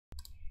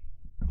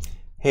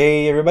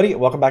Hey everybody,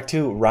 welcome back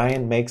to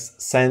Ryan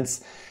Makes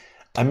Sense.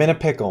 I'm in a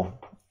pickle.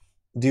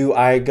 Do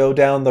I go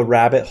down the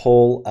rabbit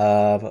hole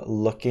of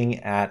looking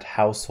at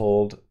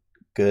household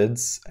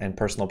goods and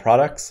personal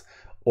products,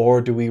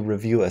 or do we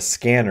review a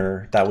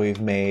scanner that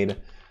we've made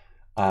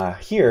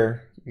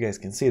here? You guys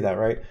can see that,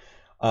 right?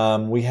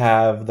 We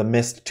have the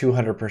Mist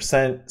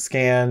 200%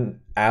 scan,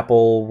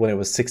 Apple when it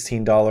was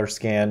 $16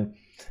 scan,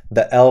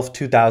 the ELF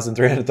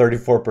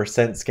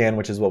 2334% scan,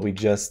 which is what we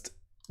just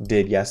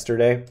did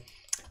yesterday.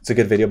 It's a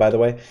good video, by the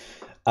way.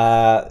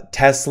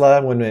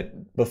 Tesla,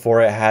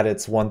 before it had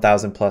its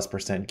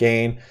 1,000+%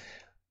 gain.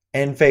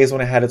 Enphase,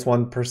 when it had its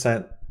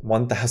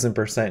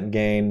 1,000%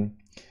 gain.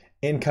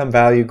 Income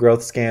value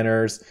growth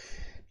scanners.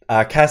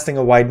 Casting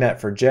a wide net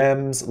for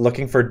gems.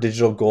 Looking for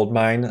digital gold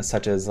mine,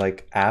 such as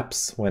like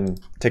apps, when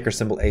ticker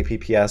symbol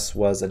APPS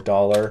was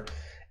 $1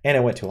 and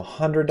it went to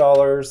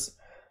 $100.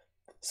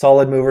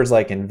 Solid movers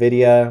like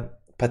Nvidia.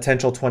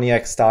 Potential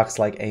 20x stocks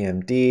like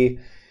AMD.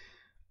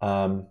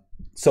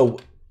 So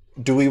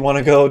do we want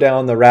to go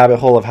down the rabbit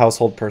hole of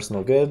household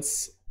personal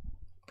goods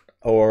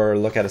or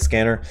look at a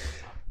scanner?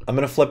 I'm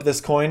going to flip this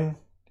coin.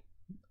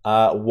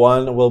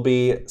 One will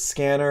be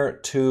scanner,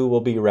 two will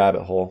be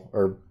rabbit hole,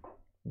 or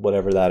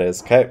whatever that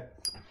is. Okay.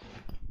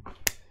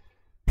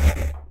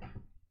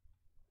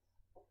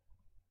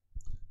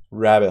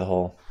 Rabbit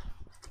hole.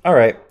 All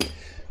right.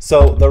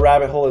 So the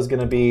rabbit hole is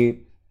going to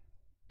be,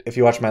 if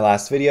you watch my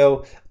last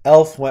video,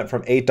 ELF went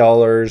from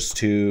 $8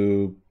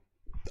 to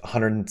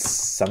 100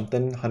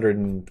 something,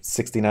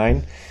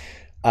 169,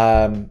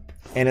 and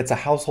it's a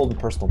household and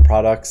personal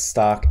products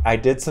stock. I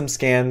did some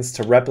scans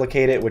to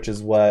replicate it, which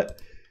is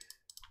what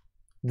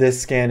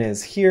this scan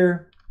is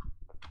here.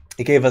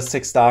 It gave us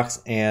 6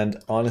 stocks, and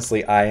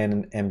honestly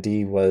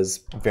INMD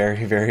was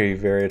very, very,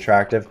 very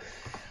attractive.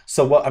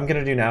 So what I'm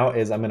going to do now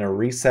is I'm going to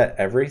reset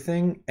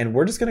everything, and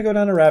we're just going to go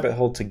down a rabbit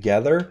hole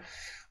together.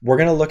 We're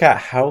going to look at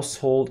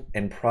household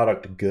and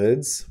product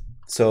goods.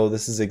 So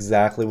this is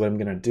exactly what I'm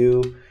going to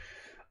do.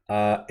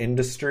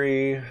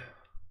 Industry,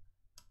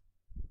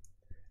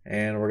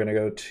 and we're gonna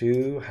go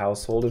to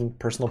household and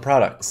personal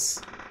products.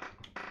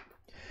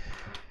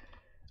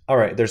 All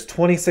right, there's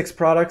 26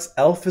 products.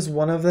 ELF is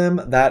one of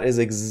them. That is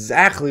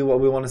exactly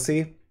what we want to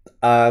see.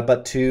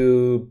 But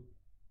to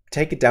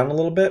take it down a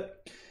little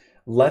bit,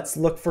 let's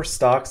look for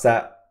stocks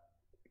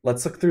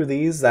let's look through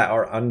these that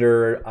are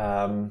under,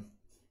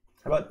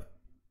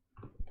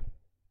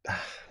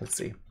 let's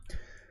see.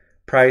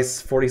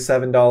 Price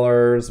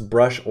 $47.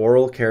 Brush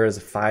Oral Care is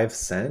 5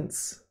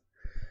 cents.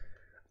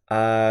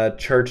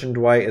 Church and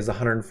Dwight is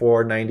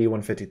 104.90,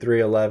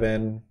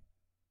 153.11.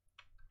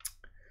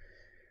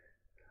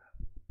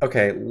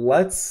 Okay,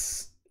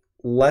 let's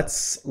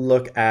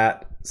look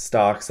at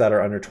stocks that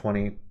are under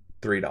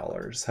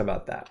 $23. How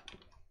about that?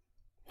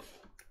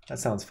 That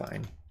sounds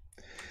fine.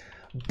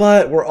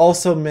 But we're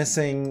also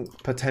missing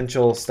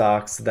potential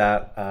stocks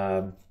that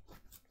are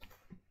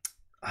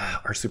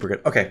super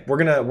good. Okay, we're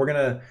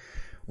gonna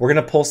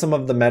pull some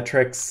of the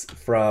metrics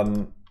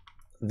from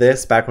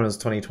this back when it was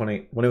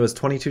 2020, when it was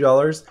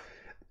 $22,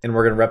 and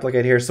we're gonna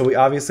replicate here. So we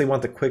obviously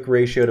want the quick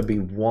ratio to be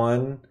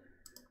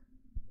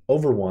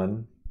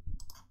 1/1,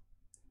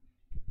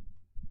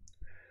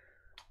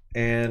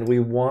 and we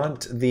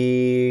want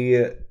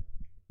the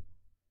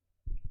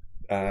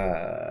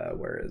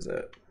where is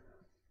it?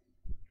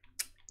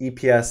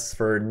 EPS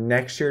for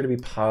next year to be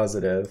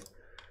positive.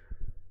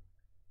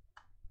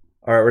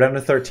 All right, we're down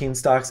to 13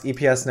 stocks.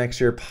 EPS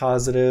next year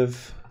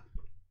positive.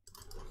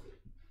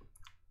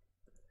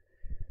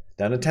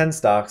 Down to 10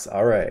 stocks.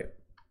 All right.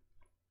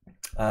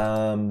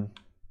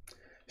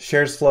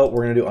 Shares float,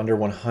 we're going to do under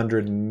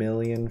 100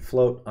 million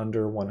float,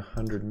 under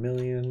 100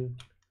 million.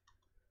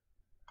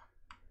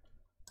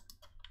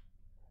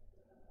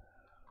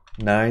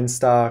 9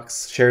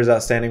 stocks. Shares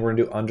outstanding, we're going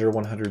to do under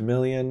 100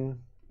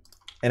 million.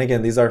 And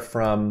again, these are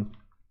from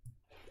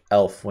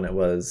ELF when it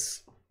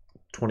was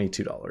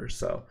 $22.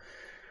 So,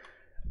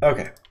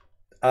 okay.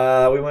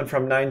 We went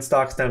from 9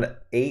 stocks down to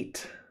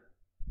 8.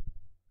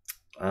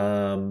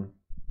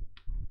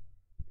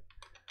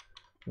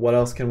 What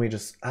else can we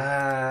just,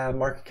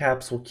 market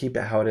caps, we'll keep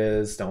it how it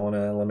is. Don't want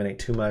to eliminate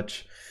too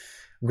much.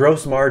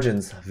 Gross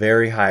margins,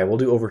 very high. We'll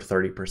do over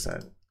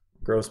 30%.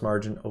 Gross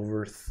margin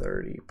over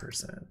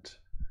 30%.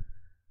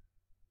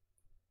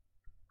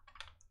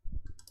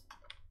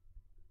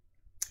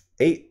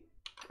 8,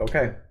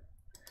 okay.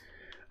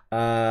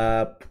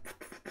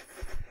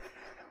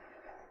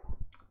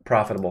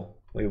 Profitable.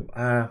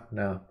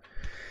 No.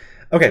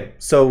 Okay,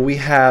 so we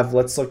have,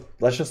 let's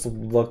just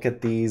look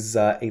at these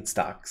 8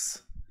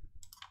 stocks.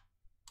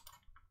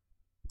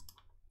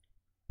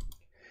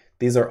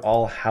 These are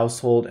all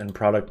household and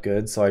product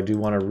goods, so I do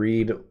want to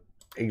read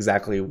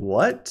exactly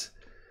what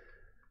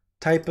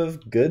type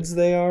of goods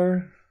they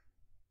are.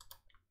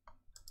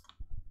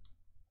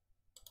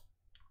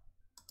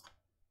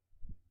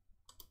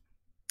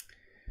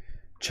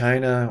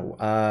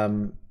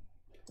 China,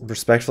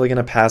 respectfully going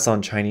to pass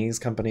on Chinese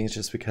companies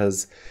just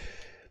because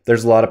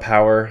there's a lot of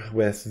power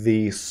with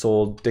the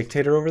sole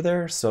dictator over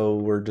there. So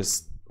we're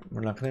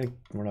not going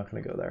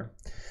to go there.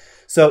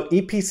 So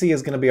EPC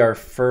is going to be our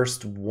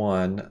first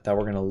one that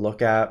we're going to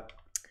look at.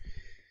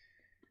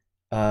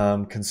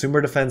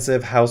 Consumer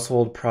defensive,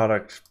 household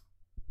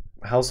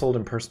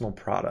and personal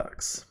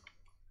products.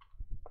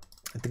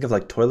 I think of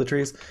like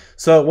toiletries.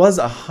 So it was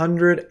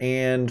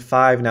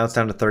 105, now it's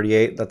down to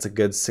 38. That's a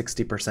good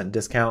 60%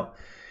 discount.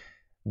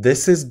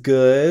 This is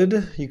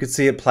good. You could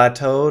see it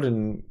plateaued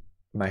and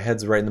my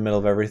head's right in the middle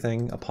of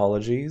everything.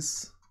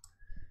 Apologies.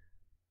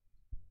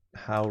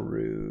 How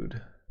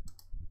rude.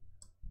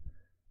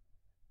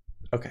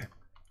 Okay.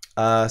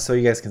 So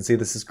you guys can see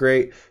this is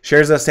great.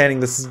 Shares outstanding,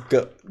 this is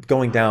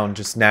going down,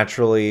 just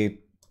naturally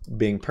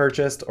being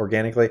purchased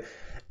organically.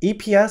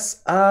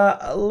 EPS,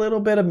 a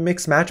little bit of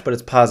mixed match, but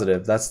it's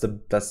positive. That's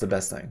the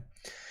best thing.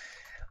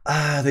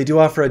 They do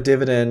offer a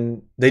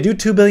dividend. They do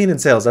 $2 billion in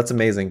sales. That's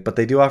amazing. But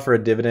they do offer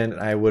a dividend.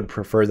 I would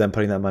prefer them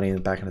putting that money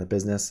back into the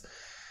business.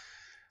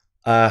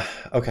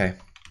 Okay.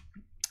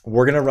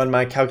 We're going to run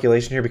my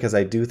calculation here because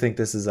I do think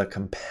this is a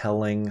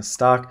compelling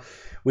stock.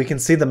 We can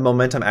see the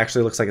momentum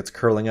actually looks like it's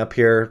curling up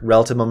here.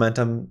 Relative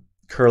momentum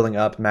curling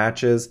up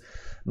matches.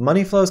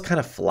 Money flow is kind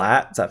of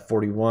flat. It's at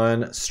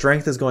 41.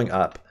 Strength is going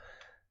up.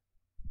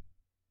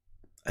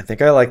 I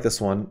think I like this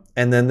one.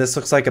 And then this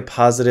looks like a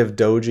positive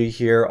doji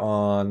here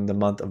on the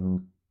month of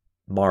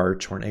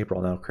March. We're in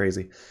April now.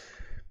 Crazy.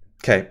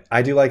 Okay.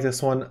 I do like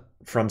this one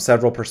from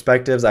several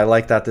perspectives. I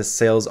like that the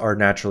sales are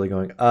naturally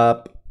going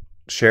up.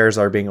 Shares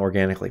are being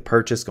organically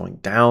purchased, going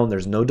down.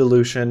 There's no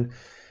dilution.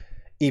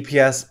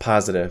 EPS,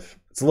 positive.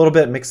 It's a little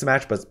bit mix and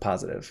match, but it's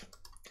positive.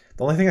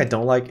 The only thing I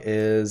don't like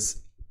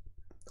is,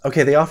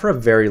 okay, they offer a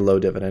very low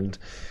dividend.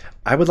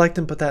 I would like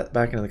them to put that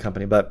back into the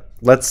company, but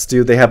let's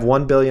do, they have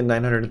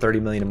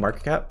 $1,930,000,000 in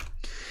market cap.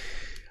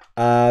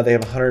 They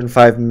have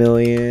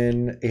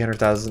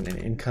 105,800,000 in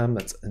income.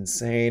 That's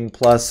insane.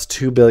 Plus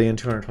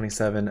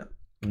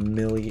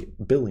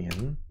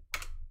 2,227,000,000.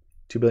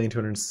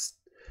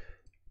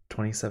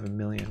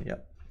 2,227,000,000.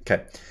 Yep.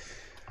 Okay.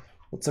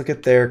 Let's look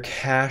at their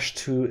cash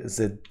to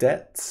the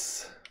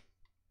debts.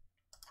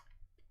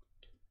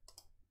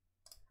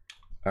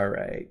 All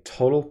right,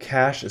 total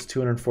cash is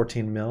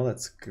 214 mil.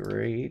 That's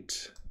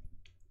great.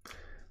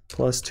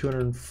 Plus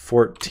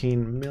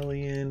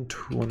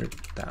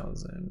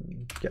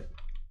 214,200,000. Yep.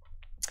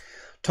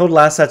 Total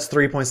assets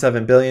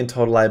 3.7 billion.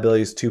 Total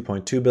liabilities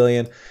 2.2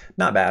 billion.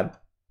 Not bad.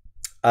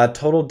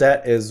 Total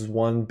debt is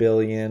 1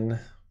 billion.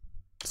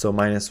 So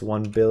minus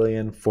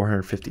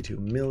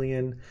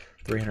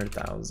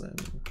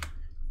 1,452,300,000.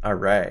 All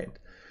right.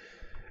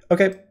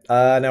 Okay.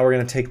 Now we're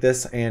gonna take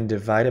this and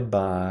divide it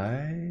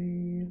by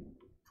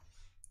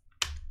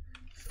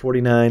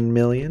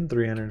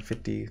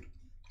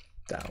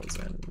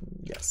 49,350,000.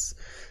 Yes.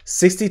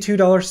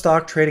 $62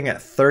 stock trading at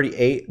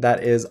 38.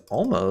 That is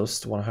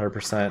almost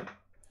 100%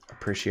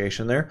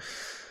 appreciation there.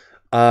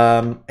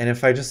 And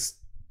if I just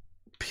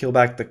peel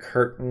back the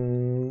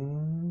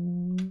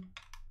curtain,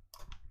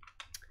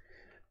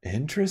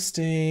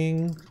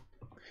 interesting.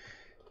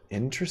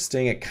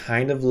 Interesting. It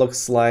kind of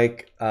looks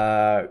like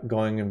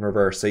going in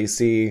reverse. So you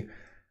see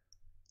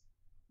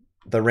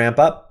the ramp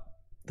up,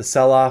 the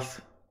sell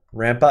off,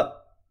 ramp up,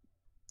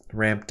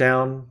 ramp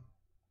down,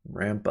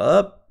 ramp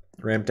up,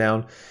 ramp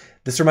down.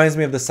 This reminds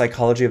me of the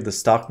psychology of the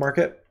stock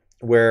market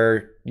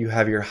where you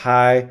have your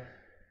high,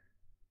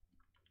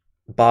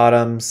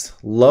 bottoms,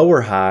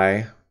 lower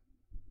high,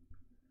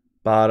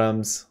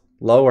 bottoms,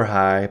 lower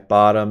high,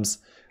 bottoms,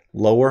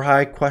 lower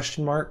high,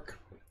 question mark.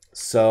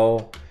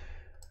 So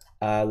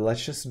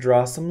let's just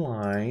draw some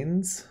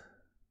lines.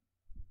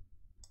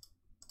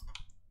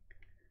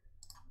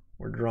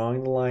 We're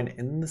drawing the line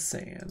in the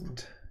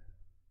sand.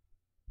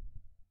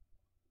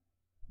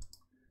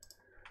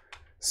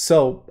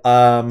 So,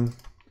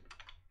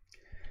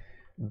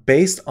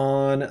 based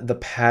on the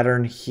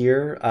pattern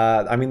here,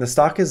 I mean, the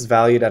stock is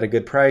valued at a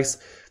good price.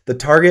 The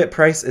target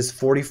price is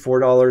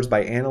 $44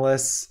 by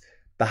analysts.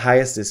 The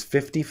highest is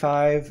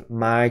 $55.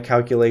 My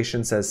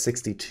calculation says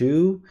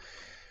 $62.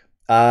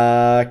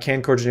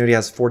 Canaccord Genuity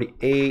has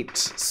 48,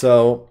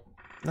 so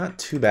not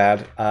too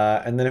bad.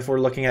 And then if we're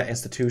looking at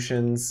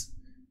institutions,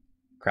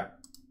 crap.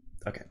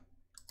 Okay.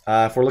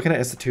 If we're looking at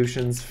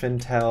institutions,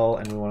 Fintel,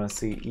 and we want to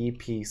see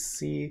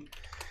EPC,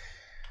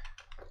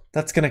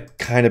 that's going to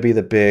kind of be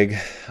the big.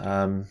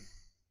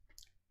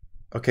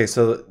 Okay,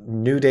 so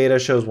new data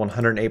shows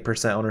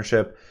 108%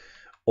 ownership.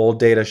 Old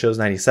data shows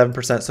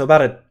 97%. So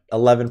about an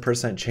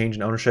 11% change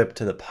in ownership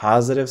to the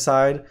positive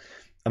side.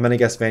 I'm going to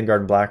guess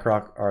Vanguard and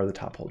BlackRock are the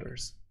top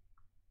holders.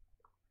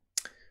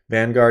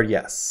 Vanguard,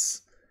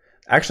 yes.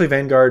 Actually,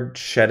 Vanguard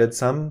shedded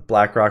some.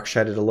 BlackRock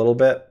shedded a little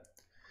bit.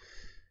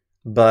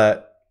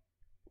 But,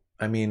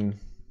 I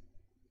mean,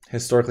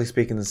 historically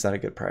speaking, this is at a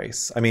good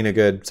price. I mean, a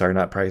good, sorry,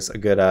 not price, a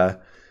good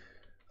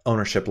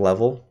ownership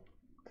level.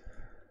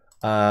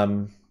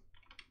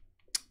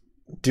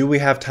 Do we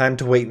have time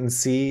to wait and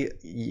see?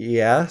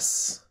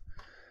 Yes.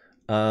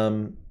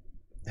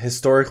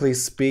 Historically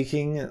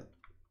speaking,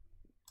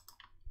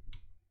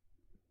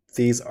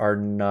 these are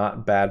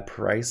not bad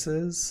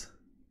prices.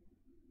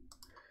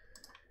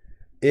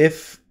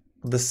 If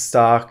the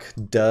stock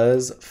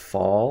does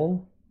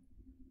fall,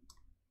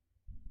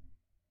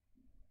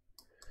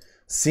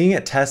 seeing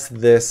it test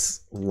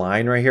this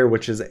line right here,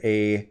 which is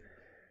a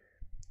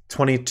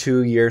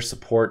 22-year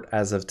support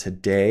as of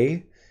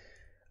today,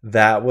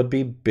 that would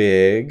be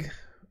big,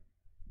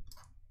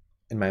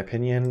 in my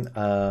opinion.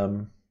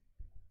 Let's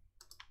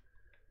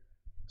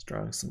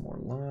draw some more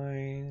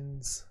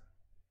lines.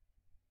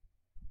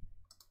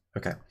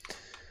 Okay.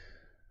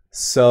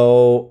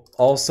 So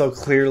also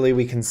clearly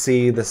we can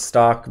see the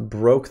stock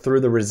broke through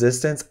the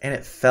resistance and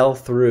it fell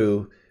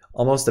through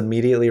almost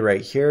immediately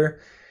right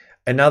here.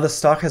 And now the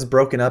stock has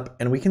broken up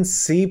and we can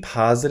see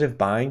positive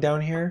buying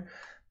down here,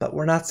 but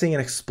we're not seeing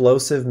an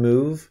explosive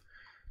move.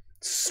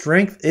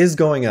 Strength is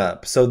going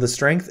up. So the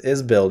strength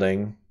is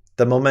building.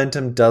 The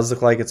momentum does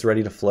look like it's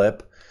ready to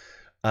flip.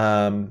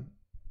 In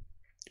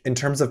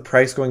terms of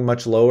price going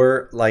much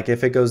lower, like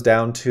if it goes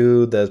down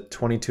to the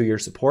 22-year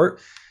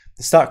support,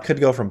 the stock could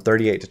go from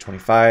 38 to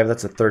 25.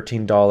 That's a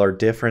 $13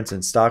 difference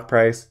in stock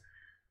price.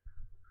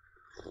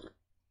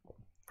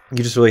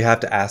 You just really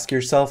have to ask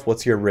yourself,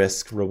 what's your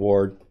risk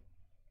reward?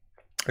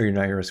 Or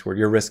not your risk reward,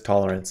 your risk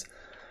tolerance.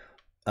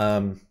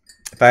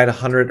 If I had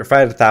 100, or if I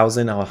had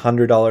 1,000,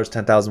 $100,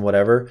 10,000,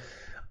 whatever,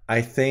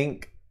 I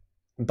think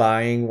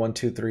buying 1,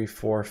 2, 3,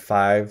 4,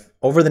 5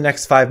 over the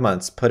next 5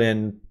 months, put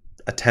in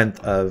a tenth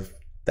of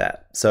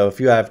that. So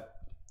if you have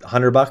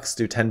 $100,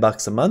 do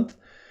 $10 a month.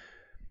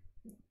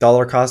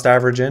 Dollar cost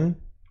average in,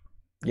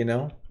 you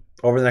know,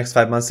 over the next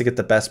 5 months to get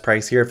the best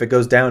price here. If it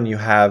goes down, you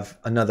have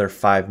another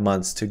 5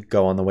 months to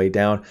go on the way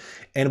down.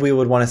 And we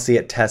would want to see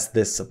it test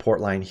this support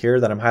line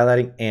here that I'm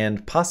highlighting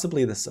and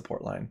possibly this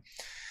support line.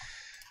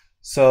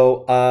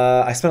 So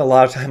I spent a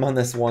lot of time on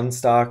this one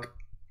stock.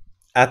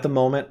 At the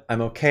moment,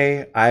 I'm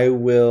okay. I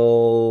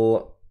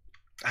don't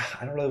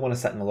really want to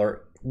set an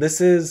alert.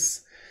 This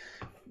is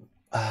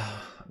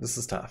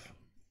tough.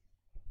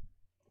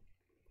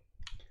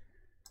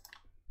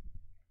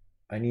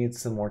 I need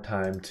some more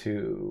time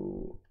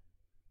to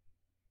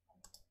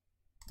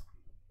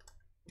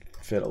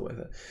fiddle with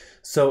it.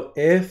 So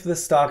if the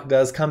stock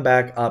does come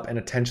back up and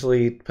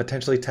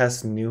potentially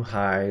test new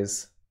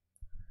highs,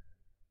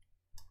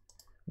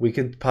 we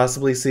could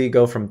possibly see it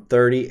go from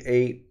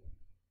 38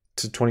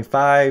 to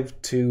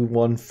 25 to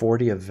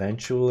 140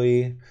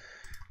 eventually.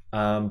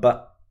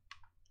 But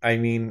I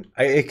mean,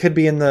 it could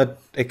be in the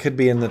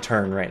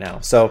turn right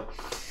now. So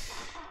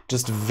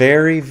just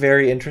very,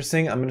 very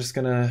interesting. I'm gonna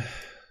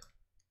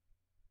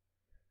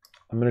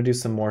do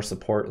some more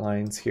support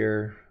lines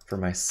here for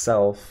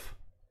myself.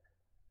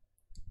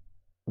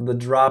 The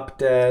drop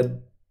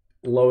dead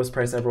lowest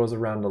price ever was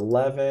around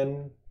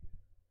 11.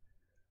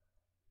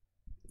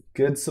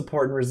 Good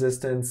support and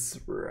resistance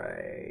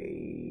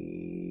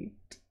right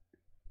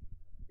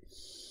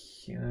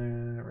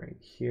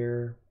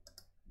here.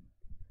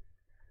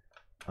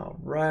 All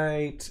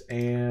right,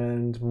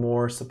 and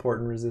more support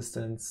and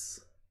resistance.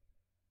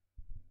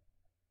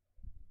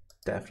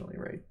 Definitely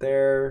right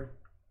there.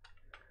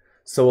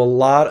 So a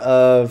lot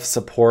of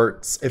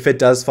supports. If it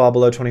does fall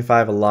below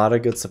 25, a lot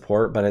of good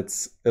support, but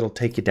it'll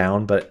take you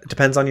down. But it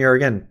depends on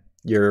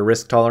your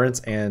risk tolerance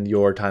and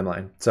your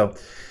timeline. So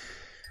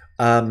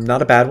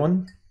not a bad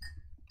one.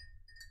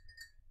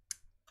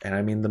 And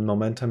I mean, the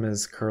momentum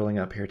is curling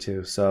up here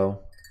too.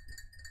 So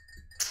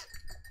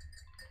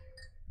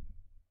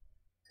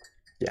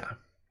yeah,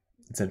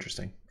 it's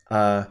interesting.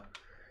 I'll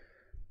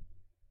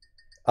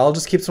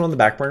just keep this one on the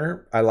back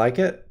burner. I like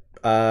it.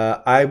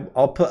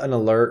 I'll put an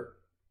alert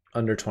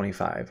under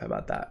 25. How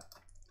about that?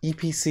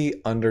 EPC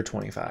under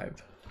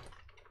 25.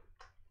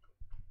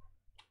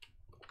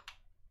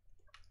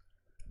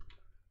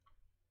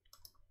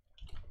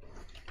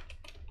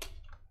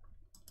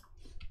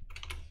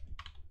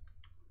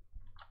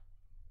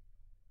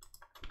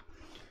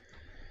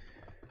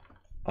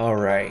 All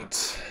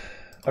right.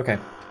 Okay.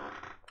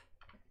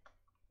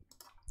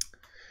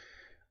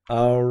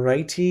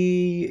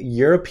 Alrighty.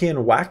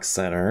 European Wax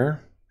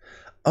Center.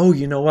 Oh,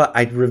 you know what?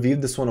 I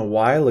reviewed this one a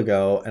while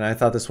ago, and I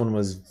thought this one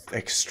was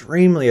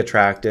extremely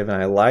attractive,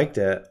 and I liked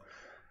it.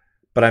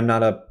 But I'm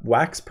not a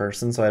wax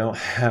person, so I don't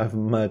have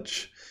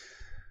much.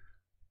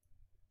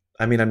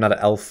 I mean, I'm not an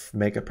elf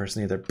makeup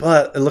person either.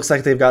 But it looks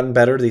like they've gotten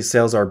better. These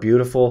sales are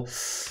beautiful.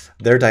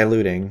 They're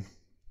diluting.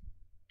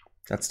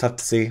 That's tough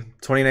to see.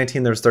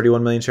 2019, there's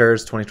 31 million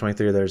shares.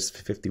 2023, there's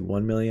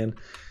 51 million.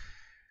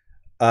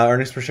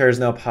 Earnings per share is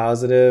now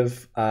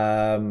positive.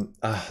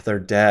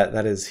 Their debt,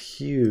 that is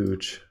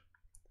huge.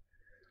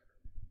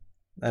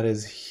 That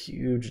is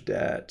huge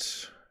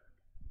debt.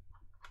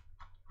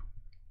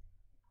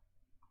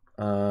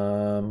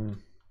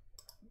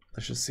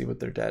 Let's just see what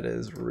their debt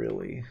is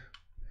really.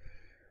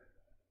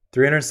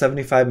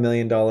 $375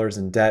 million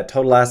in debt.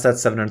 Total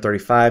assets,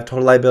 735.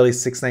 Total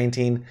liabilities,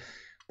 619.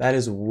 That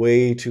is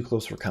way too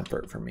close for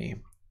comfort for me.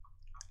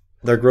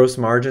 Their gross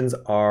margins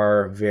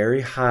are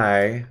very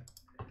high.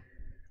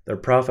 They're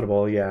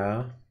profitable,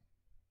 yeah.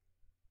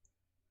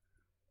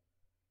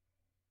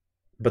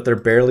 But they're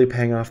barely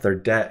paying off their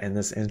debt in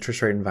this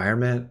interest rate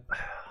environment.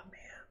 Oh,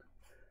 man.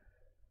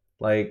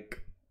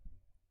 Like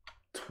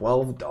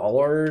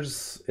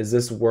 $12? Is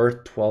this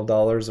worth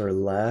 $12 or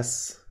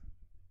less?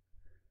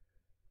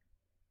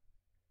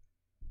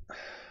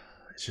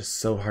 It's just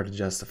so hard to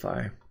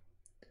justify.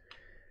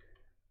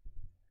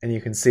 And you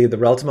can see the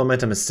relative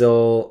momentum is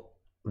still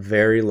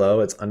very low.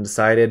 It's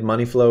undecided.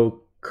 Money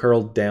flow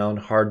curled down,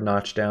 hard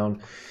notch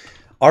down.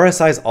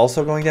 RSI is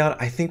also going down.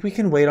 I think we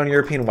can wait on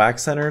European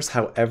wax centers.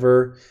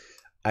 However,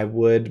 I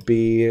would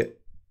be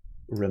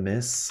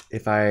remiss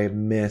if I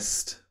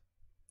missed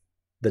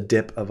the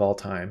dip of all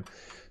time.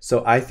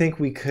 So I think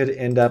we could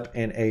end up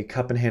in a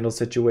cup and handle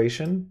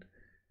situation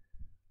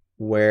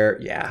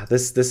where, yeah,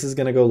 this is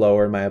going to go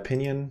lower in my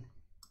opinion.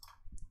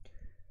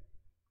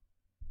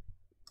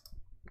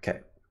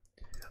 Okay.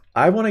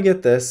 I want to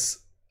get this.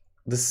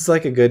 This is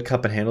like a good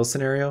cup and handle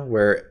scenario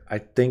where I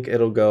think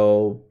it'll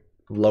go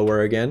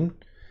lower again.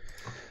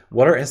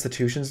 What are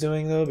institutions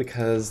doing though?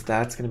 Because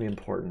that's going to be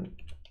important.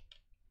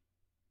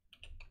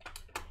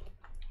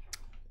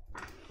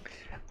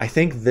 I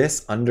think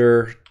this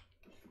under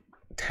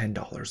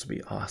 $10 would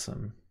be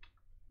awesome.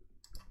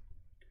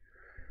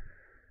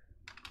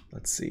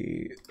 Let's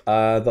see.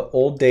 The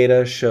old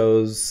data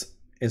shows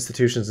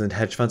institutions and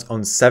hedge funds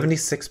own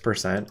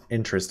 76%.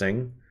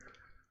 Interesting.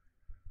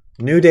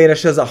 New data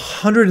shows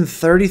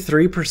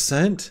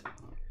 133%.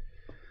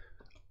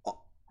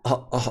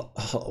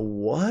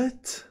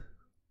 What?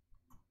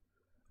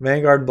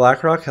 Vanguard,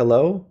 BlackRock,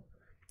 hello?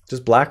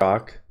 Just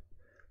BlackRock.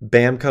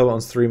 Bamco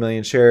owns 3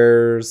 million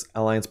shares.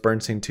 Alliance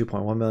Bernstein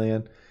 2.1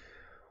 million.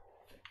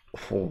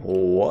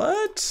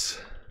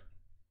 What?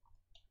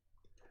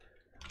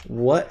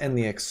 What in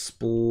the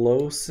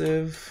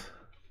explosive?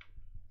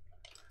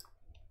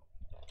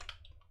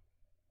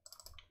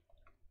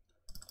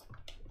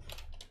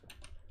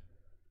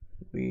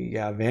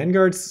 Yeah,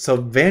 Vanguard. So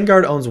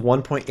Vanguard owns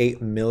 1.8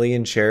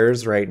 million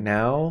shares right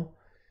now.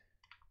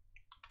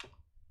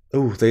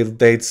 Ooh,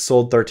 they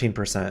sold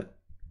 13%.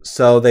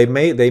 So they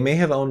may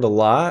have owned a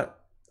lot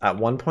at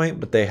one point,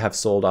 but they have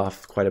sold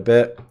off quite a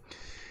bit.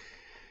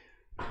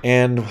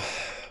 And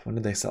when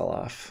did they sell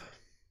off?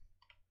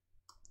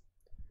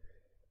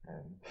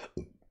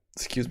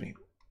 Excuse me.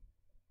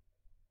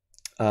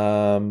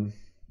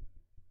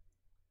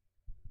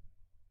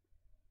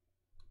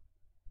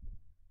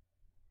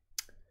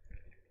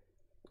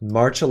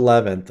 March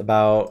 11th,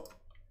 about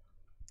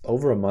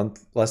over a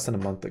month, less than a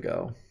month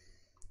ago.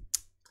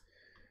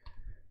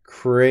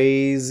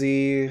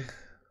 Crazy.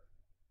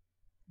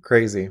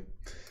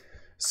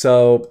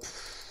 So,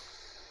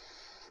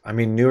 I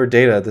mean, newer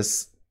data,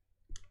 this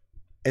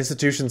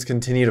institutions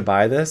continue to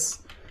buy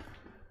this,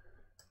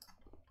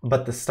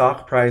 but the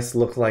stock price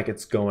looks like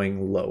it's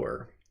going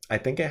lower. I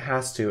think it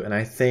has to, and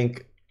I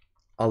think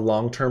a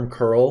long-term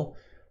curl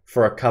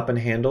for a cup and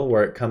handle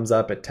where it comes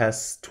up, it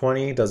tests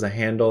 20, does a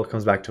handle,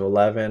 comes back to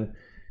 11,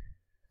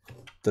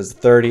 does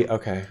 30.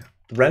 Okay.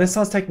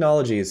 Renaissance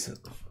Technologies,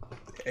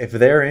 if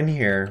they're in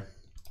here,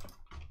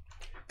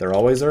 they're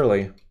always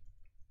early.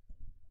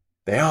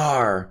 They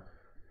are.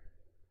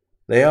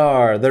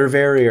 They're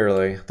very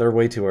early. They're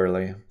way too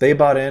early. They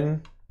bought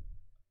in.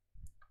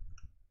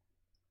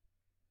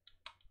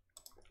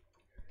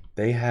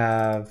 They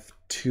have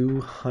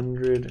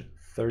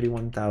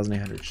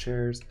 231,800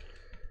 shares.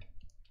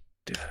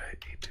 Divided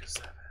by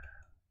 827.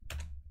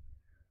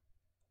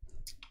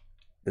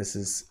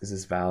 Is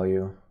this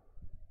value?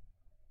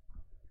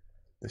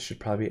 This should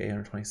probably be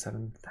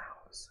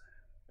 827,000.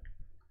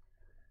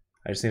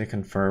 I just need to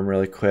confirm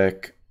really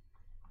quick.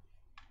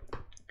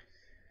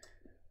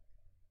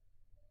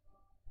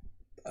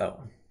 Oh.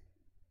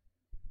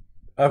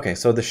 Okay,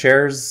 so the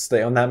shares,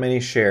 they own that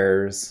many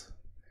shares,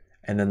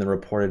 and then the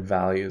reported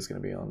value is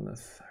going to be on the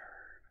third.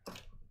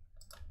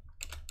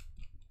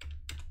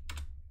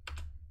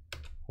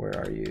 Where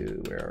are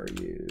you?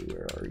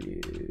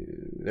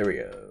 There we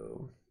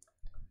go.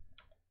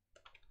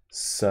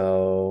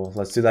 So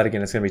let's do that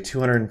again. It's going to be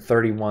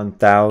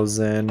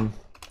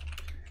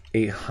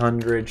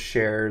 231,800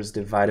 shares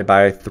divided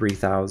by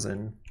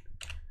 3,000.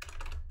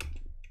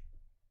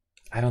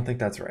 I don't think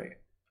that's right.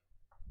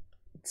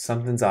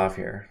 Something's off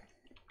here.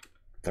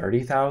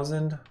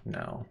 30,000?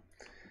 No.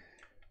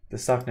 The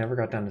stock never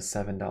got down to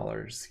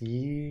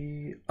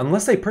 $7.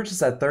 Unless they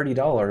purchased at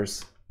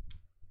 $30.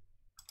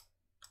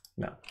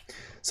 No.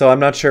 So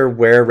I'm not sure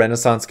where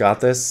Renaissance got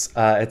this.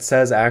 It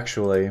says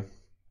actually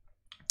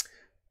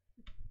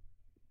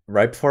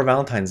right before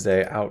Valentine's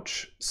Day.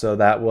 Ouch. So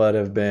that would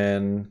have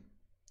been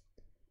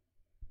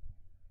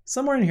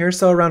somewhere in here.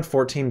 So around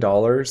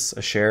 $14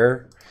 a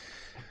share.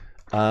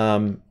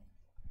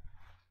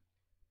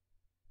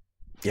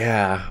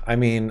 Yeah, I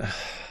mean,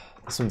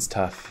 this one's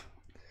tough.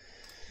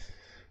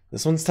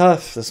 This one's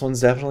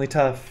definitely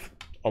tough.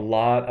 A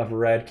lot of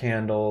red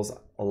candles,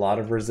 a lot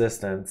of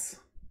resistance.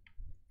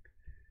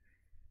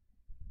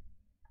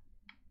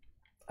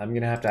 I'm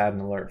going to have to add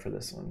an alert for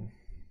this one.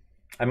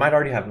 I might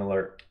already have an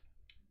alert.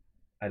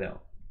 I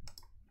don't.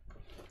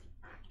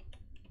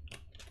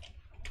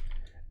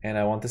 And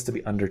I want this to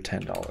be under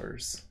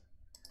 $10.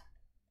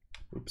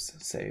 Oops,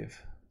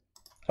 save.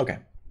 Okay.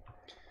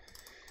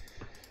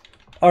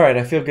 All right,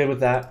 I feel good with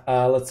that.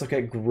 Let's look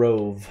at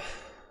GROV.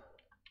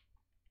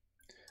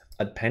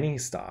 A penny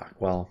stock,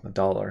 well,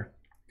 $1.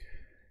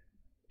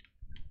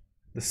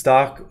 The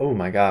stock, oh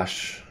my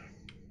gosh,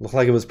 looked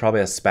like it was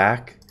probably a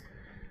SPAC.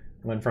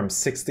 Went from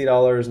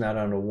 $60 now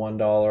down to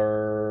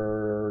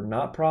 $1.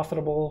 Not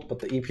profitable, but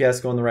the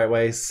EPS going the right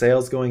way.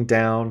 Sales going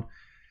down.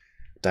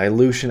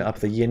 Dilution up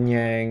the yin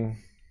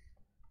yang.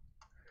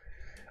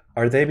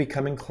 Are they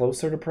becoming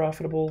closer to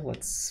profitable?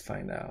 Let's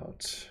find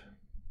out.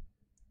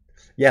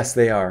 Yes,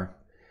 they are.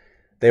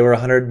 They were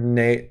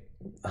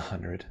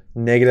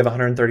negative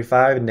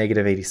 135,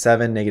 negative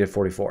 87, negative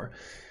 44.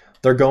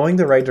 They're going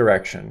the right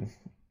direction.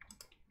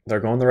 They're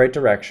going the right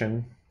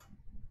direction.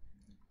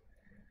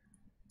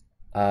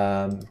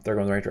 They're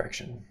going the right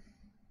direction.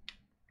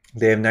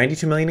 They have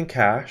 92 million in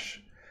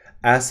cash,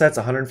 assets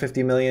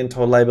 150 million,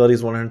 total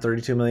liabilities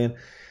 132 million.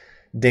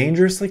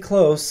 Dangerously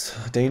close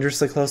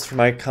for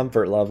my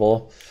comfort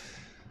level.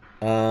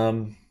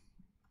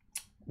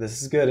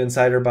 This is good.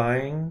 Insider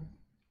buying,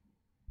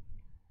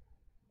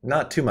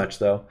 not too much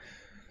though.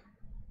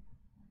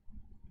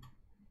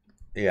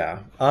 Yeah.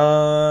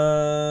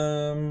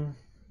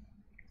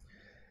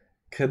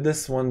 Could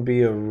this one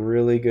be a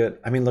really good?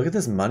 I mean, look at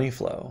this money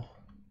flow.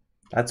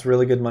 That's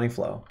really good money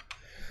flow.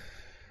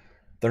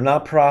 They're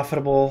not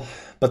profitable,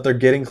 but they're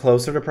getting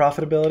closer to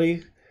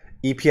profitability.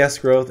 EPS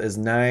growth is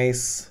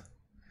nice.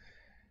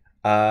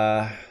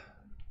 They're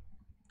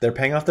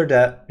paying off their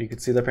debt. You can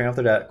see they're paying off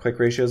their debt. Quick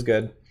ratio is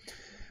good.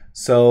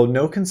 So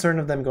no concern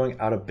of them going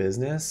out of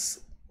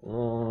business.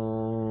 What's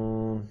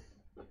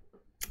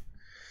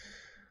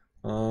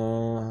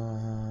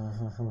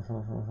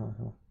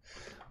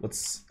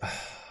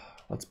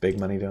big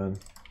money doing?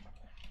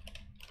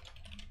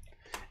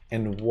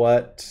 And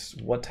what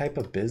type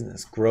of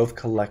business? GROV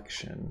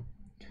collection.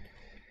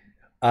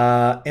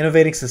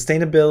 Innovating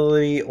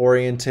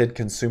sustainability-oriented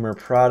consumer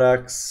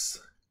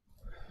products.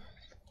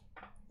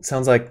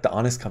 Sounds like the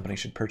Honest Company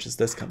should purchase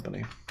this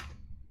company.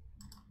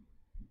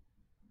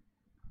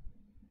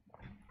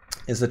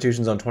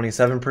 Institutions own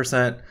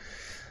 27%.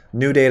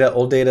 New data,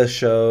 old data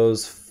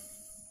shows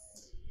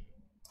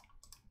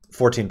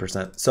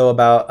 14%. So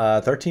about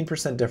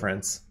 13%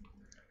 difference.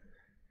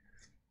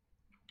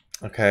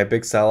 Okay,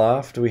 big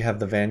sell-off. Do we have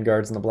the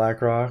Vanguards and the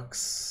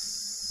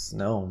BlackRocks?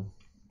 No.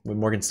 With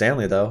Morgan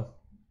Stanley, though.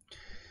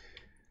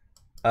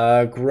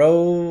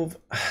 GROV,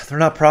 they're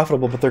not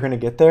profitable, but they're going to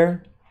get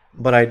there.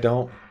 But I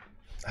don't...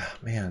 Oh,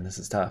 man, this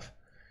is tough.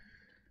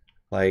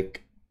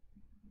 Like...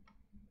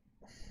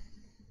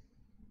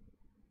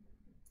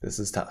 This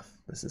is tough.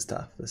 This is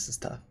tough. This is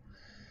tough.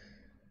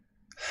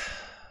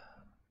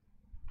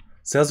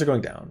 Sales are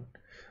going down.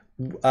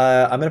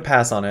 I'm going to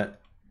pass on it.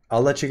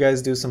 I'll let you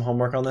guys do some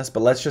homework on this, but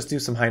let's just do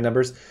some high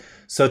numbers.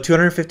 So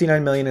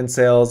 259 million in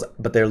sales,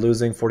 but they're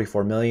losing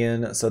 44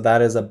 million. So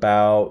that is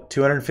about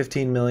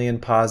 215 million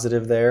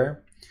positive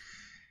there.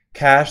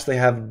 Cash, they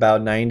have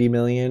about 90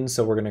 million.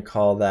 So we're going to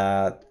call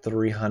that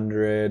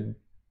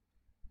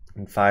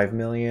 305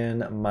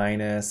 million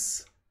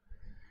minus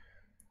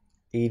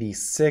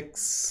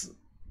 86.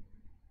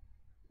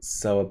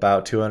 So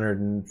about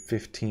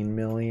 215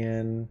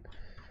 million.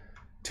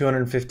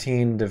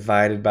 215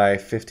 divided by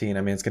 15.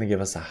 I mean, it's going to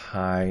give us a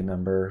high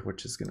number,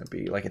 which is going to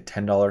be like a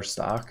 $10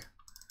 stock.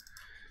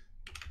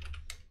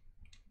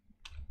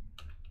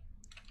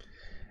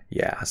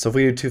 Yeah, so if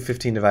we do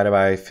 215 divided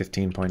by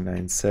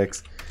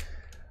 15.96,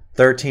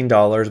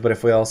 $13. But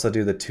if we also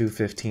do the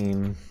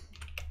 215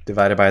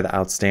 divided by the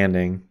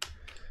outstanding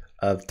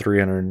of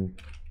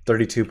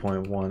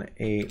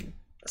 332.18,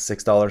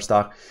 $6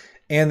 stock,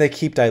 and they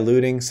keep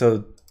diluting,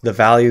 so the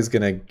value is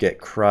going to get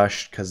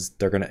crushed because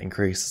they're going to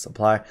increase the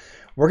supply.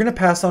 We're going to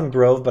pass on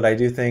GROV, but I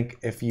do think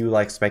if you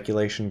like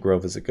speculation,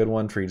 GROV is a good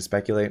one for you to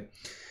speculate.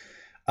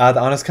 The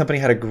Honest Company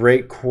had a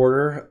great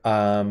quarter.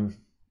 No,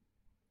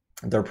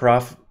 they're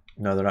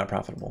not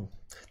profitable.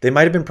 They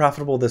might have been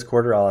profitable this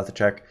quarter. I'll have to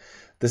check.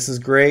 This is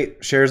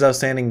great. Shares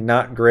outstanding,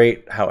 not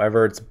great.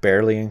 However, it's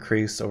barely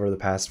increased over the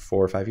past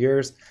 4 or 5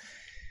 years.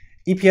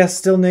 EPS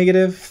still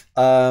negative.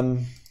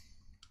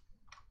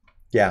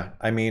 Yeah,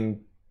 I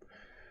mean...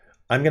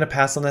 I'm going to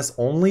pass on this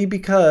only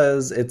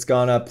because it's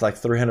gone up like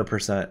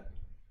 300%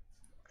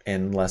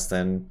 in less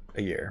than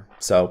a year.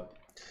 So,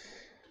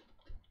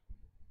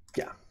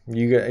 yeah,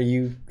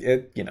 you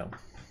know.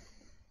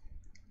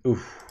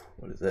 Oof,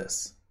 what is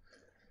this?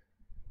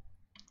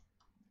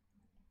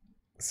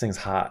 This thing's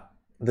hot.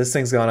 This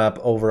thing's gone up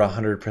over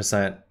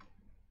 100%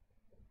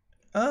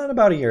 in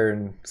about a year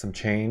and some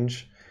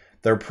change.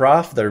 They're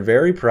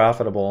very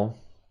profitable.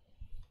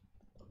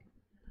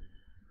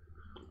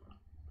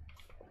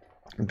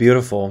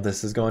 Beautiful.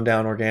 This is going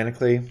down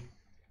organically.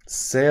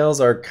 Sales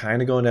are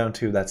kind of going down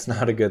too. That's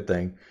not a good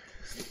thing.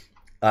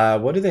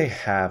 What do they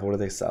have? What do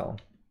they sell?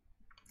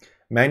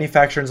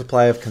 Manufacture and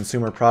supply of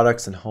consumer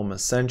products and home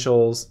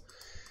essentials.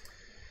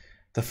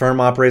 The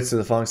firm operates through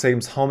the following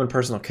segments: home and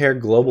personal care,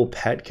 global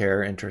pet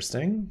care,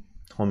 interesting.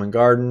 Home and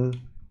garden.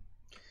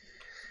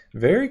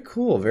 Very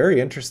cool. Very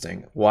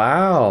interesting.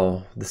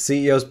 Wow. The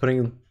CEO's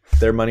putting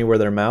their money where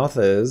their mouth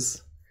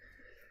is.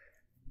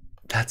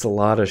 That's a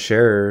lot of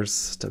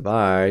shares to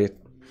buy.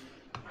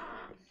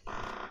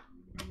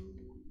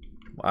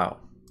 Wow.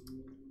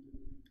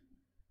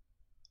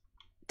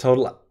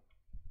 Total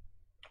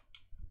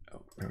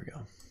There we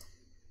go.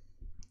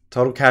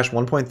 Total cash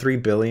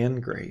 1.3 billion.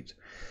 Great.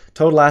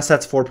 Total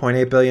assets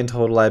 4.8 billion.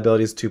 Total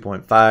liabilities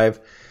 2.5.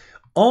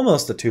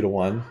 Almost a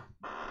 2-to-1.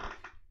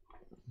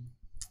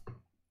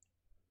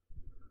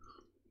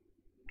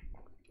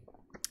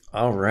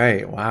 All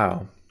right.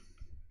 Wow.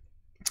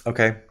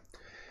 Okay.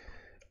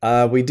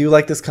 We do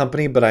like this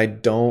company, but I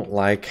don't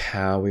like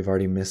how we've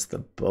already missed the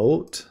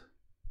boat.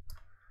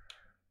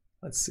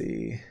 Let's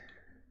see.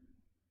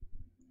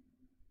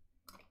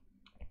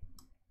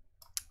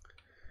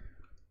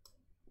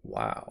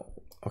 Wow.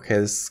 Okay,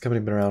 this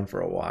company's been around for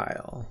a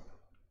while.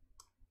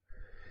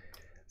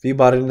 If you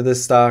bought into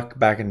this stock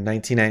back in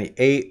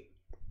 1998,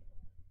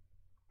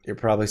 you're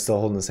probably still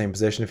holding the same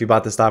position. If you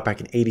bought the stock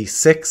back in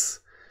 86,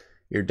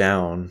 you're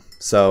down.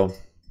 So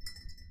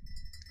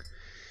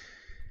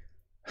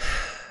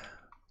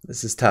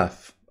this is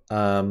tough.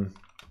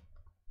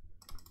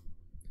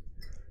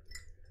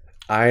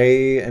 I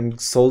am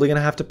solely going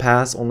to have to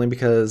pass only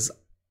because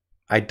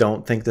I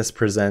don't think this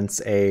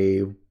presents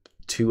a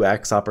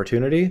 2x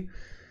opportunity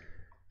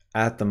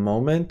at the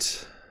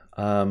moment.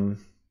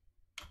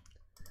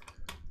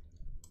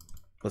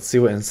 Let's see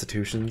what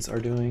institutions are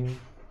doing.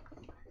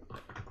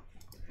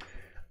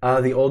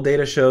 The old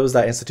data shows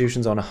that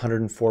institutions own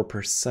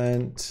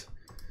 104%.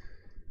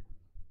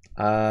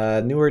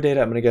 Newer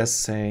data, I'm going to guess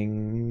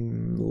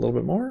saying a little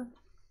bit more.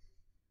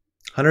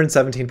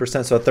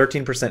 117%, so a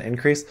 13%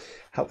 increase.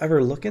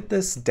 However, look at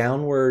this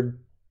downward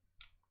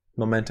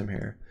momentum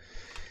here.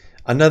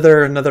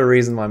 Another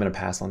reason why I'm going to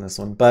pass on this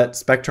one. But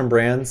Spectrum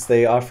Brands,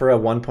 they offer a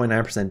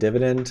 1.9%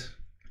 dividend.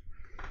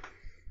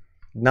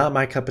 Not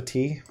my cup of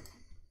tea.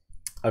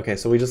 Okay,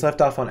 so we just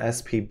left off on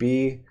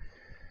SPB.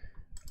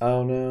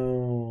 Oh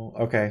no.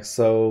 Okay,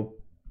 so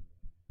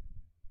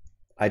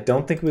I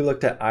don't think we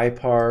looked at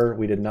IPAR.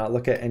 We did not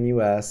look at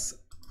NUS.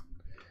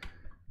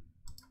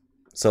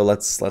 So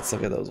let's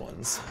look at those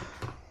ones.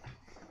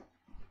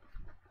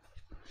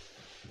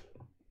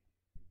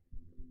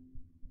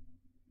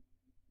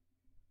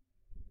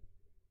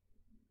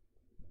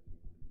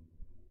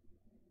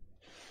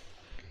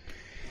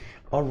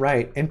 All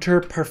right,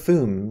 Inter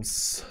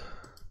Parfums.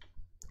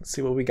 Let's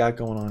see what we got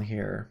going on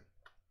here.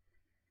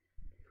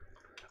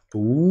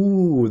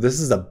 Ooh,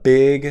 this is a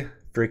big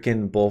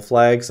freaking bull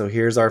flag. So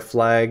here's our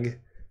flag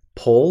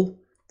pole.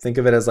 Think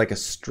of it as like a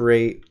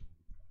straight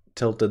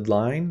tilted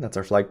line. That's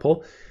our flag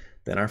pole.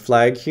 Then our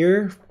flag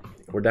here.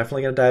 We're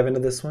definitely going to dive into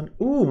this one.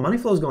 Ooh, money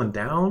flow is going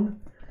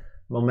down.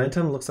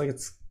 Momentum looks like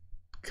it's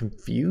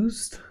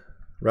confused.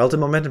 Relative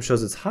momentum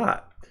shows it's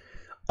hot.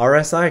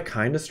 RSI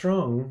kind of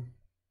strong.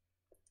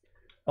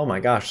 Oh my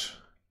gosh.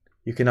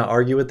 You cannot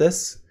argue with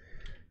this.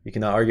 You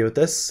cannot argue with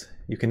this.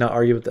 You cannot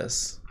argue with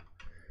this.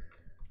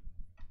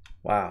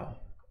 Wow.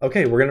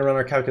 Okay, we're going to run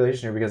our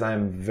calculation here because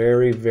I'm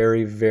very,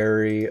 very,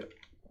 very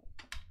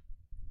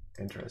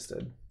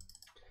interested.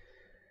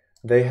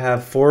 They have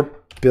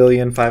 $4.5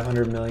 billion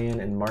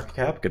in market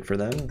cap. Good for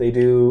them. They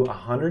do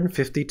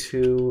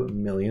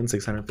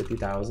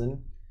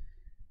 152,650,000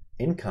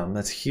 income.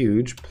 That's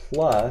huge.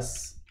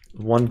 Plus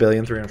 1.32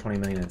 billion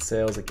in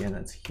sales. Again,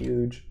 that's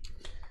huge.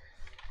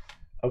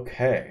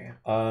 Okay.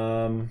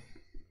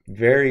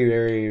 Very,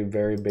 very,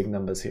 very big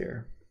numbers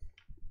here.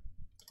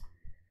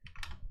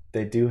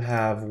 They do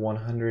have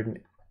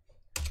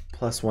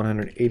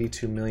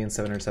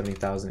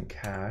 182,770,000 in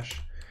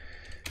cash.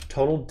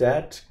 Total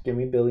debt, give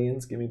me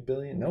billions, give me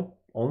billion. Nope,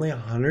 only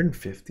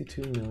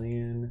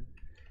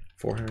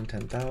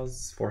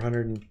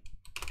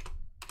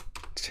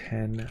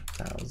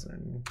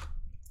 410,000.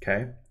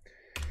 Okay.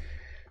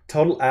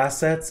 Total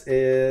assets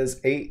is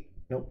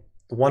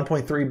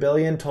 1.3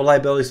 billion. Total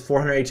liabilities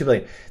 482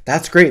 billion.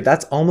 That's great.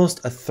 That's almost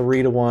a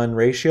 3-to-1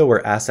 ratio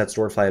where assets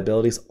toward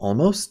liabilities.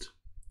 Almost.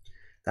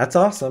 That's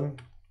awesome.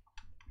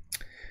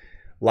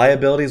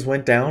 Liabilities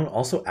went down.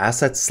 Also,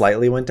 assets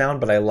slightly went down,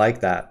 but I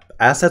like that.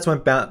 Assets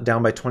went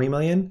down by 20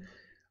 million.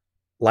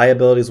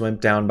 Liabilities went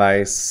down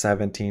by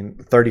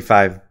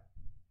 35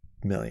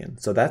 million.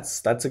 So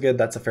that's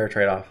a fair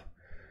trade-off.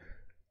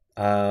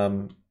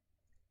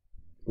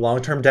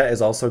 Long-term debt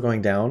is also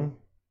going down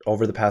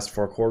over the past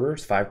 5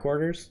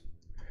 quarters.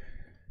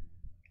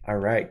 All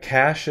right,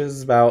 cash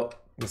is about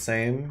the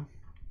same.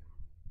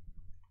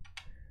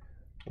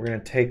 We're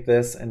going to take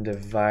this and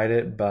divide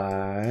it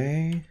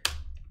by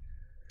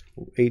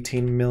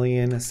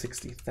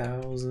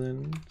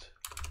 18,060,000.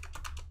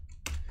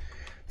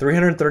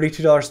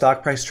 $332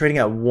 stock price trading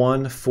at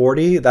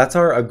 140. That's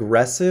our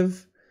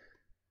aggressive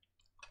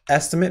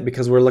estimate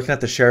because we're looking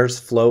at the shares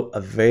float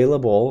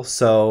available.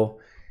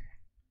 So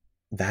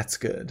that's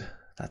good.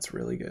 That's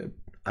really good.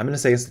 I'm going to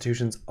say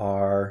institutions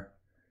are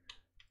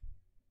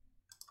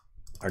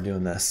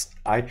doing this.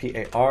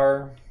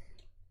 IPAR.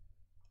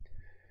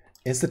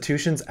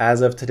 Institutions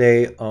as of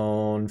today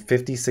own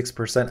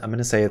 56%. I'm going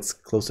to say it's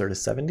closer to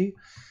 70.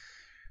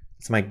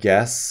 It's my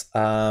guess.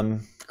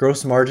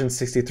 Gross margin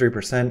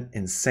 63%.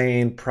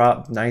 Insane.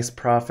 Nice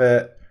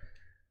profit.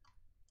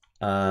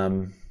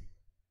 Wow.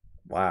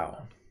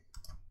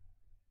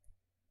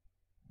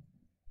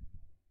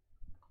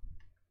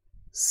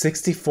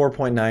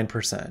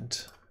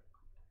 64.9%.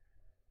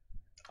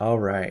 All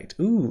right.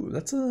 Ooh,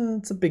 that's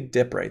a big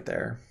dip right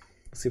there.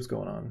 Let's see what's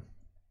going on.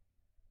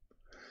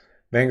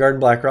 Vanguard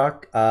and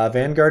BlackRock.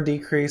 Vanguard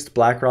decreased,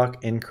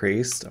 BlackRock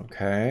increased.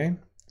 Okay.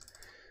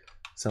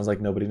 Sounds like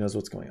nobody knows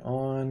what's going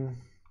on.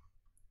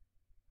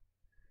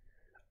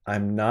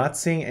 I'm not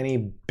seeing any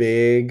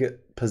big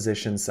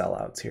position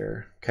sellouts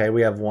here. Okay,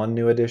 we have one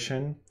new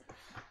addition.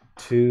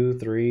 2,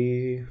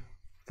 3,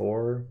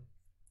 4,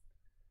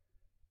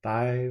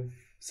 5,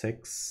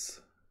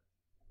 6,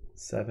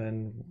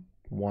 7,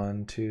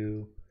 1,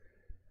 2,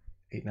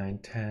 8, 9,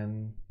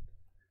 10,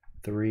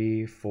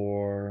 3,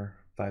 4,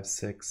 5,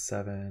 6,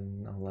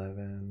 7, 11,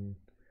 12,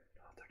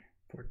 13,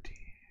 14.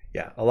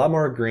 Yeah, a lot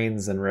more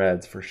greens than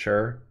reds for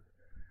sure.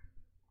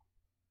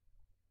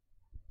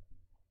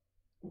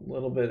 A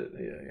little bit,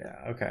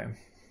 yeah, okay.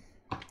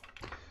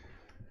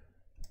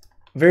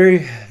 Very,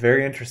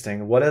 very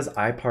interesting. What does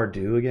IPAR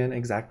do again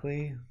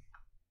exactly?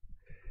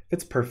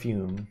 It's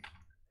perfume.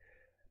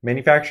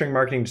 Manufacturing,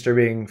 marketing,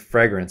 distributing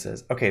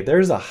fragrances. Okay,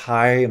 there's a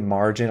high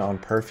margin on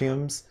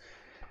perfumes,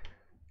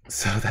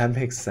 so that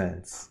makes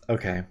sense.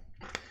 Okay.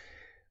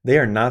 They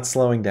are not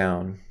slowing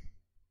down.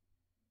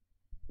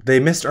 They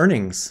missed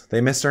earnings.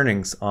 They missed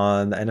earnings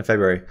on the end of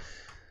February.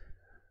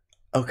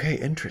 Okay,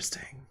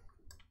 interesting.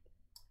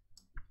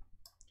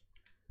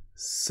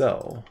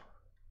 So,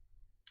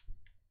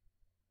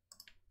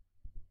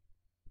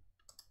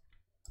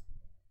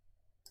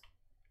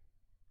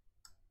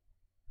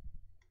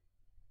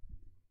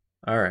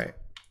 all right.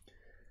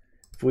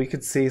 If we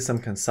could see some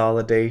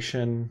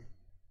consolidation.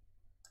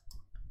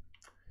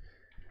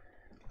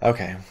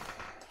 Okay.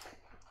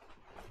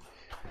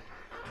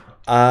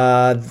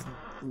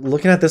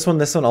 Looking at this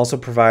one also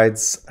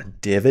provides a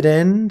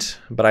dividend,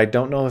 but I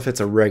don't know if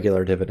it's a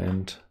regular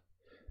dividend.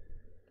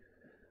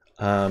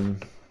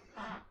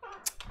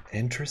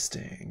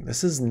 Interesting.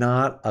 This is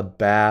not a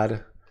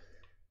bad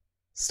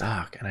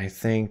stock, and I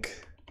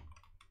think,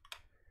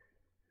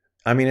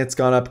 I mean, it's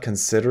gone up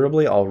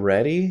considerably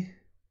already,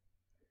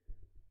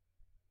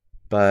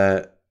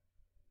 but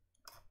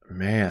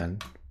man,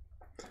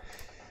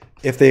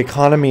 if the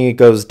economy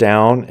goes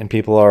down and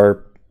people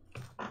are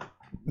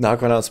not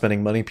going out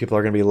spending money, people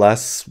are going to be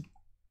less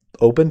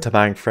open to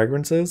buying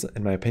fragrances,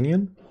 in my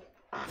opinion.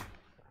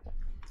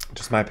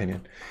 Just my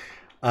opinion.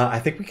 I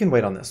think we can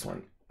wait on this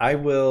one. I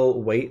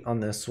will wait on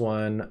this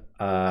one.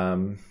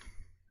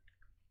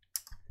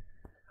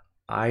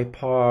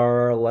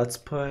 IPAR, let's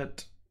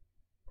put...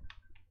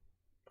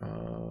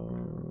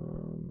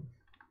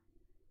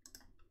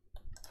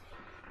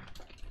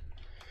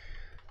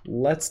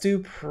 let's do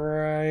prior...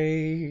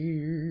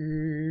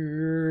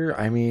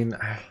 I mean...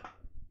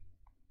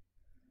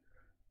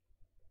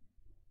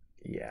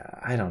 yeah,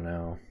 I don't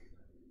know.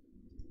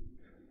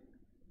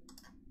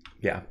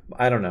 Yeah,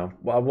 I don't know.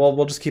 Well,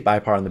 we'll just keep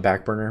IPAR on the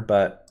back burner,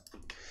 but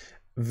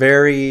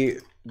very,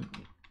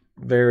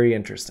 very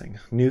interesting.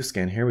 New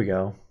skin, here we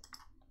go.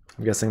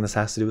 I'm guessing this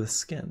has to do with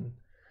skin.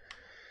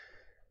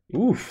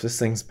 Oof, this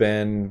thing's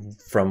been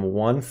from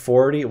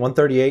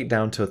 138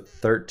 down to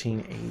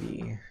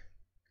 1380.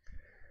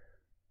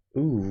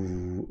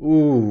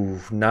 Ooh,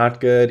 not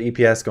good.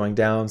 EPS going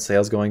down,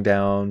 sales going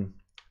down,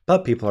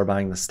 but people are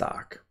buying the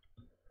stock.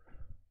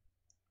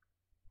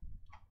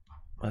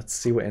 Let's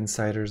see what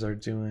insiders are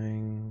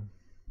doing.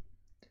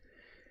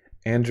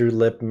 Andrew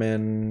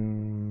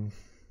Lipman,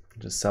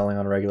 just selling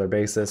on a regular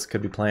basis,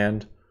 could be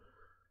planned.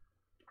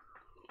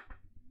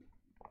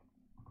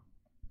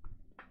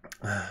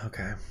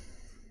 Okay.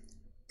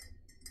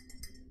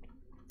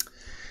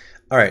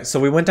 All right, so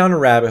we went down a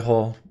rabbit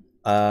hole.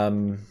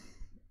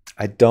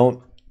 I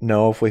don't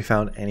know if we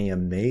found any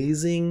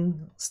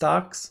amazing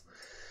stocks,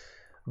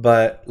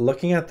 but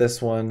looking at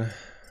this one,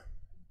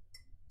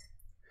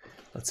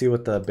 let's see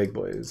what the big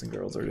boys and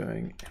girls are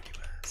doing in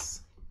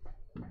US.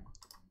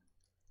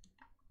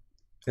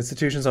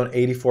 Institutions own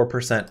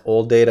 84%.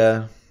 Old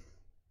data.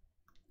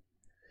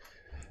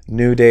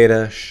 New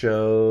data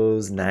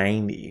shows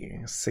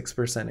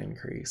 6%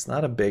 increase.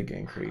 Not a big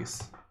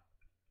increase.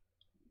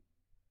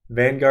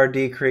 Vanguard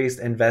decreased.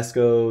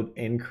 Invesco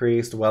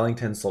increased.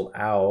 Wellington sold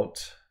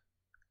out.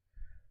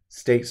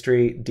 State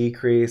Street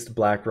decreased.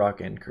 BlackRock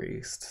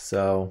increased.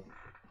 So...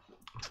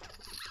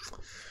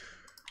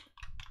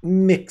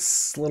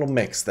 little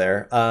mix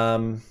there.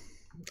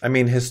 I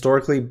mean,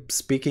 historically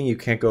speaking, you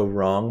can't go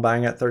wrong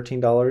buying at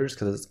 $13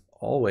 because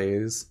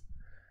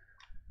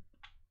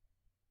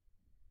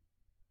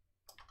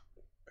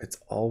it's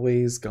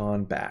always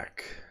gone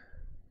back.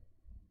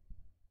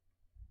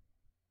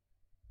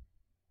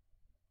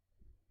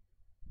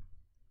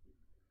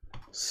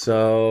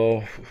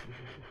 So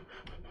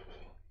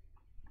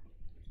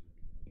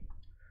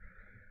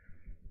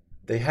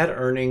they had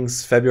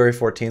earnings February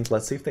 14th.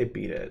 Let's see if they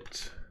beat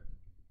it.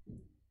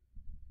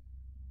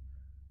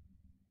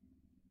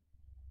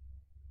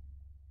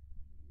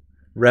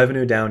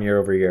 Revenue down year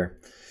over year.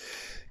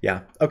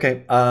 Yeah.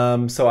 Okay.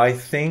 So I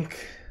think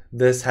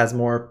this has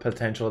more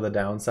potential to the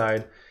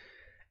downside,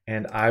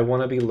 and I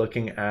want to be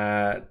looking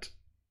at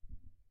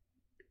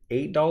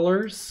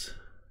 $8.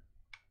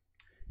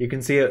 You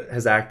can see it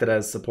has acted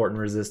as support and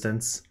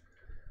resistance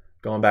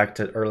Going back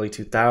to early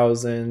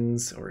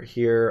 2000s, we're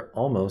here,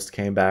 almost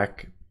came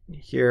back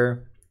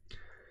here.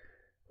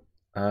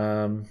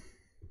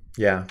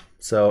 Yeah,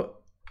 so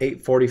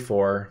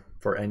 844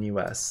 for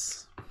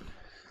NUS.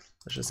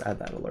 Let's just add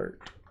that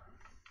alert.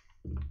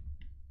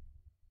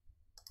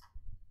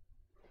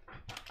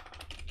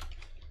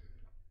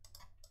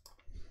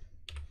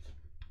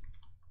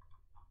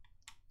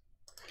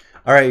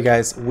 All right, you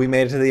guys, we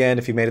made it to the end.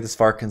 If you made it this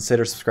far,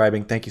 consider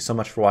subscribing. Thank you so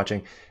much for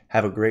watching.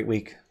 Have a great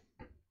week.